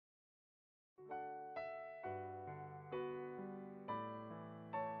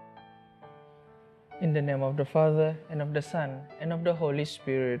In the name of the Father, and of the Son, and of the Holy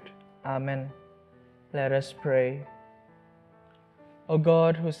Spirit. Amen. Let us pray. O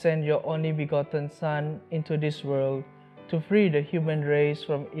God, who sent your only begotten Son into this world to free the human race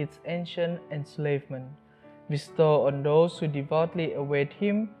from its ancient enslavement, bestow on those who devoutly await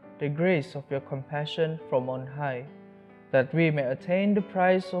him the grace of your compassion from on high, that we may attain the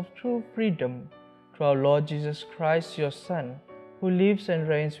prize of true freedom, through our Lord Jesus Christ, your Son, who lives and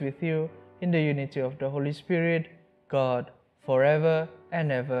reigns with you in the unity of the Holy Spirit, God, forever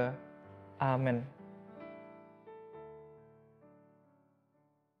and ever. Amen.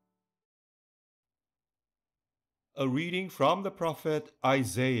 A reading from the prophet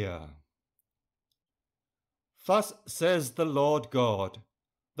Isaiah. Thus says the Lord God,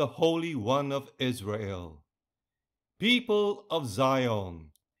 the Holy One of Israel. People of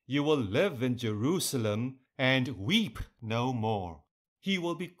Zion, you will live in Jerusalem and weep no more. He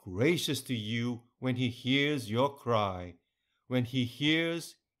will be gracious to you when he hears your cry. When he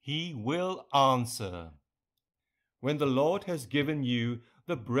hears, he will answer. When the Lord has given you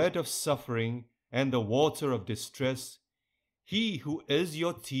the bread of suffering and the water of distress, he who is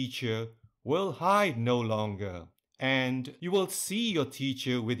your teacher will hide no longer, and you will see your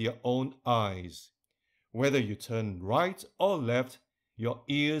teacher with your own eyes. Whether you turn right or left, your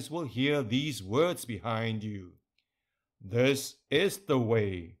ears will hear these words behind you. This is the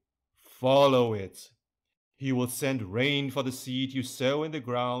way. Follow it. He will send rain for the seed you sow in the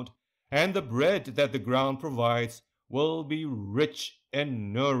ground, and the bread that the ground provides will be rich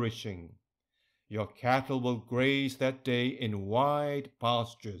and nourishing. Your cattle will graze that day in wide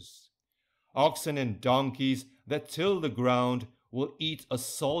pastures. Oxen and donkeys that till the ground will eat a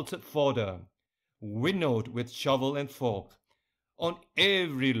salted fodder, winnowed with shovel and fork. On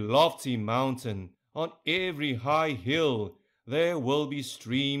every lofty mountain, on every high hill, there will be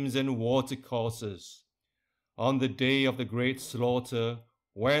streams and watercourses. On the day of the great slaughter,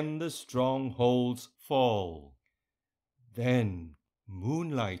 when the strongholds fall, then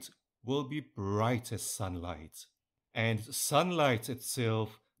moonlight will be bright as sunlight, and sunlight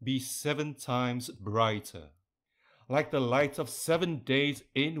itself be 7 times brighter, like the light of 7 days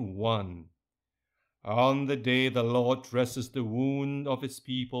in one. On the day the Lord dresses the wound of his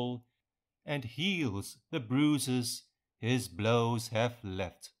people and heals the bruises his blows have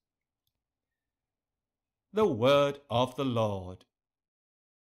left. The word of the Lord.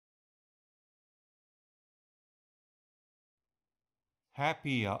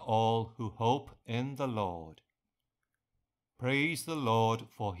 Happy are all who hope in the Lord. Praise the Lord,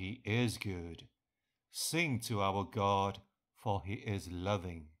 for he is good. Sing to our God, for he is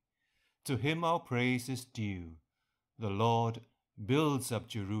loving. To him our praise is due. The Lord builds up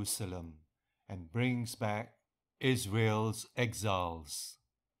Jerusalem and brings back Israel's exiles.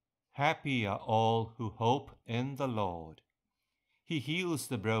 Happy are all who hope in the Lord. He heals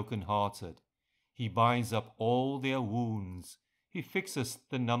the broken-hearted. He binds up all their wounds. He fixes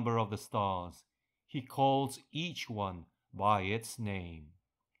the number of the stars. He calls each one by its name.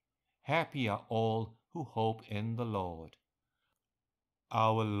 Happy are all who hope in the Lord.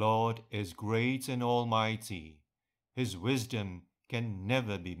 Our Lord is great and almighty. His wisdom can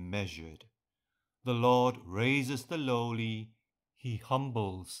never be measured. The Lord raises the lowly. He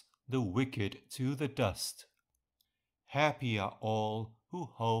humbles the wicked to the dust. Happy are all who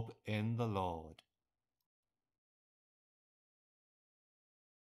hope in the Lord.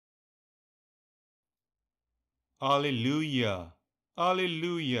 Alleluia!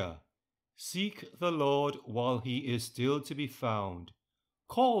 Alleluia! Seek the Lord while he is still to be found.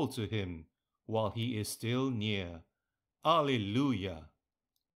 Call to him while he is still near. Alleluia!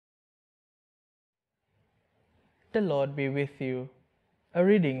 The Lord be with you. A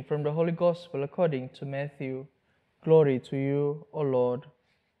reading from the Holy Gospel according to Matthew. Glory to you, O Lord.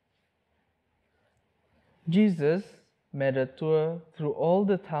 Jesus made a tour through all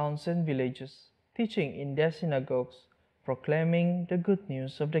the towns and villages, teaching in their synagogues, proclaiming the good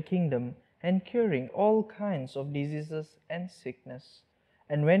news of the kingdom, and curing all kinds of diseases and sickness.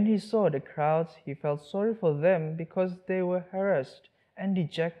 And when he saw the crowds, he felt sorry for them, because they were harassed and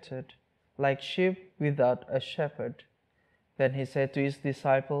dejected, like sheep without a shepherd. Then he said to his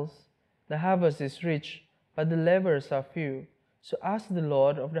disciples, "The harvest is rich, but the laborers are few. So ask the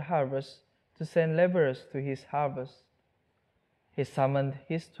Lord of the harvest to send laborers to his harvest." He summoned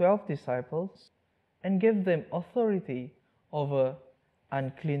his 12 disciples and gave them authority over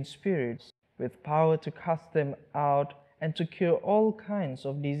unclean spirits, with power to cast them out and to cure all kinds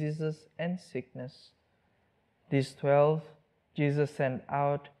of diseases and sickness. These 12 Jesus sent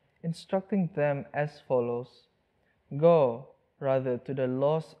out, instructing them as follows: "Go, rather to the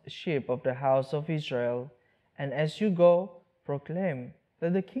lost sheep of the house of Israel. And as you go, proclaim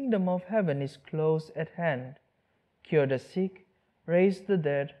that the kingdom of heaven is close at hand. Cure the sick, raise the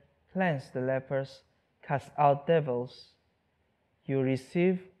dead, cleanse the lepers, cast out devils. You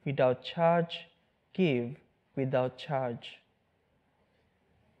receive without charge, give without charge.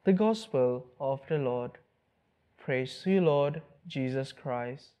 The Gospel of the Lord. Praise to you, Lord Jesus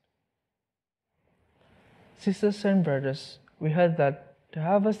Christ. Sisters and brothers, we heard that the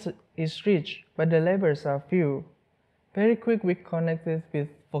harvest is rich, but the laborers are few. Very quick we connected with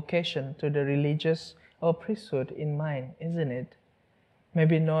vocation to the religious or priesthood in mind, isn't it?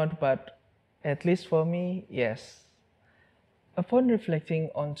 Maybe not, but at least for me, yes. Upon reflecting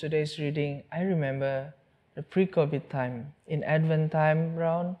on today's reading, I remember the pre-COVID time. In Advent time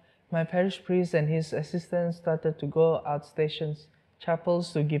round, my parish priest and his assistants started to go out stations,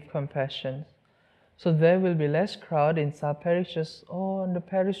 chapels to give compassion. So there will be less crowd in sub-parishes or on the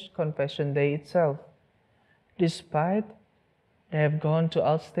parish confession day itself. Despite they have gone to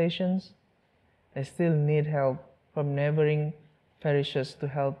outstations, they still need help from neighboring parishes to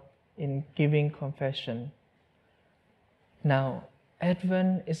help in giving confession. Now,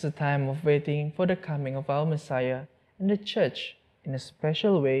 Advent is a time of waiting for the coming of our Messiah, and the Church, in a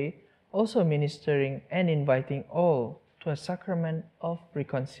special way, also ministering and inviting all to a sacrament of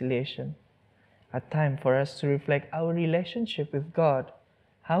reconciliation. A time for us to reflect our relationship with God,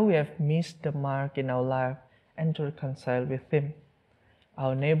 how we have missed the mark in our life, and to reconcile with Him,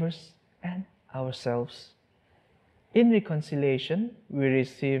 our neighbors, and ourselves. In reconciliation, we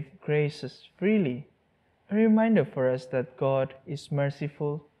receive graces freely, a reminder for us that God is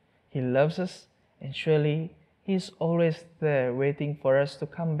merciful, He loves us, and surely He is always there waiting for us to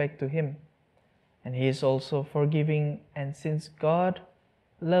come back to Him. And He is also forgiving, and since God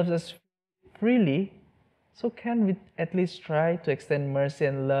loves us freely, so can we at least try to extend mercy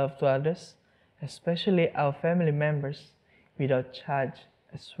and love to others, especially our family members, without charge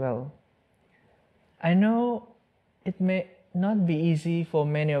as well. I know it may not be easy for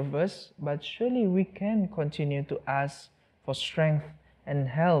many of us, but surely we can continue to ask for strength and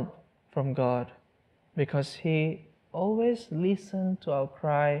help from God, because He always listens to our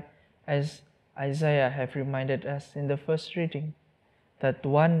cry, as Isaiah have reminded us in the first reading, that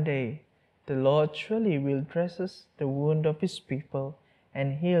one day the Lord surely will dress the wound of His people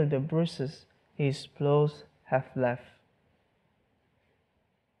and heal the bruises His blows have left.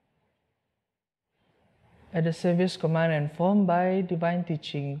 At the Saviour's command and formed by divine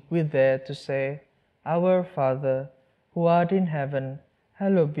teaching, we dare to say, Our Father, who art in heaven,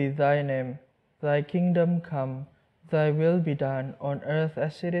 hallowed be Thy name. Thy kingdom come, Thy will be done on earth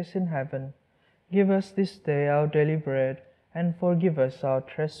as it is in heaven. Give us this day our daily bread, and forgive us our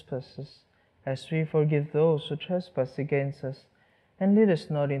trespasses, as we forgive those who trespass against us. And lead us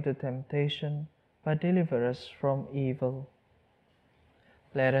not into temptation, but deliver us from evil.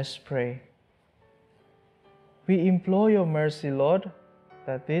 Let us pray. We implore Your mercy, Lord,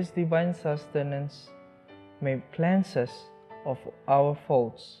 that this divine sustenance may cleanse us of our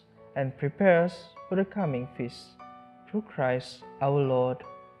faults and prepare us for the coming feast. Through Christ our Lord.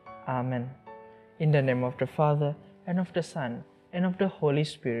 Amen. In the name of the Father, and of the Son, and of the Holy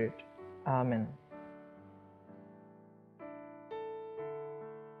Spirit. Amen.